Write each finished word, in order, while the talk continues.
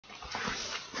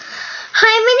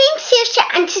Saoirse,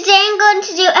 and today I'm going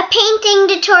to do a painting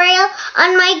tutorial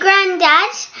on my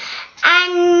granddad,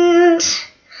 and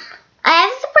I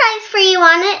have a surprise for you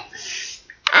on it.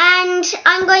 And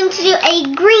I'm going to do a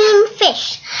green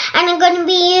fish, and I'm going to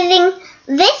be using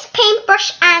this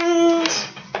paintbrush and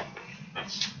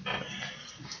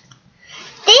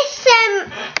this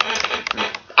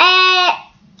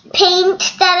paint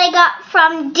that I got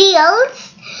from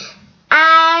Deals,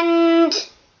 and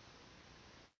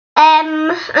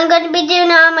I'm going to be doing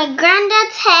it on my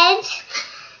granddad's head.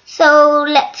 So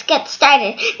let's get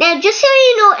started. Now, just so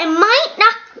you know, it might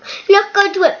not look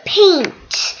good with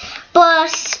paint,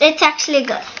 but it's actually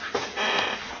good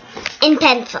in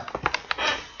pencil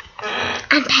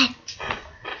and pen.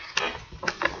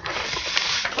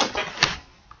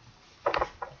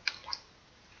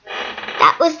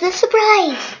 That was the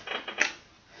surprise.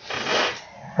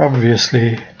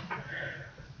 Obviously,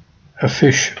 a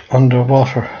fish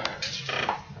underwater.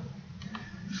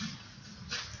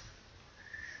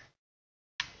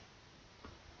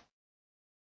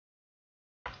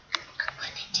 I'm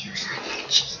going to do it on your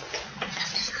cheek because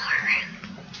there's more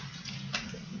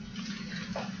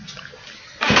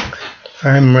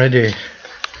around. I'm ready.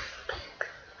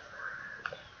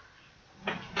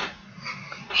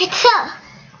 So,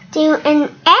 do an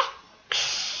X.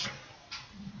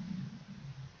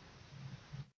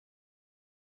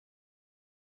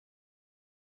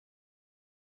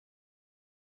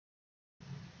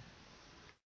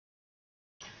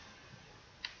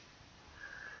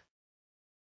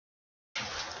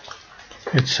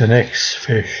 It's an X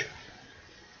fish.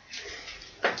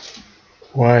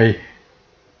 Why?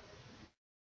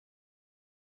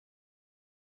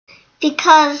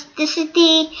 Because this is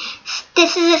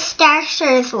a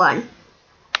starters one.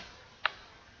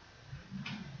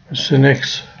 It's an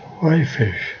X. Why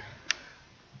fish?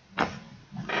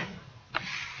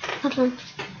 Hold on.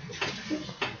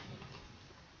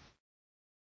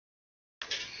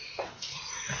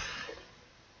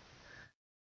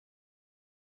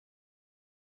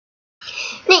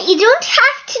 Now, you don't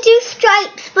have to do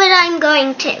stripes, but I'm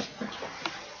going to.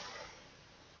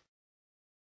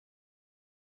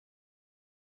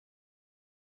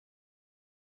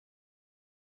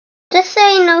 Just so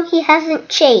you know, he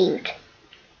hasn't shaved.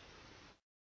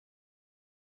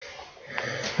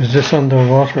 Is this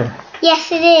underwater?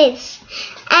 Yes, it is.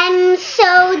 So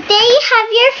there you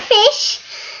have your fish,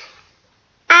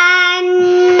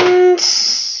 and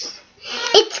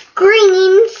it's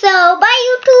green. So bye,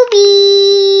 YouTube.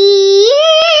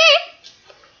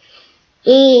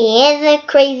 He is a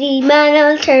crazy man.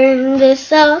 I'll turn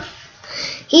this off.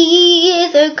 He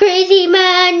is a crazy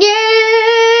man. Yeah.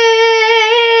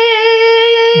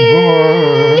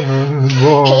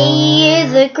 He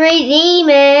is a crazy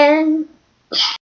man.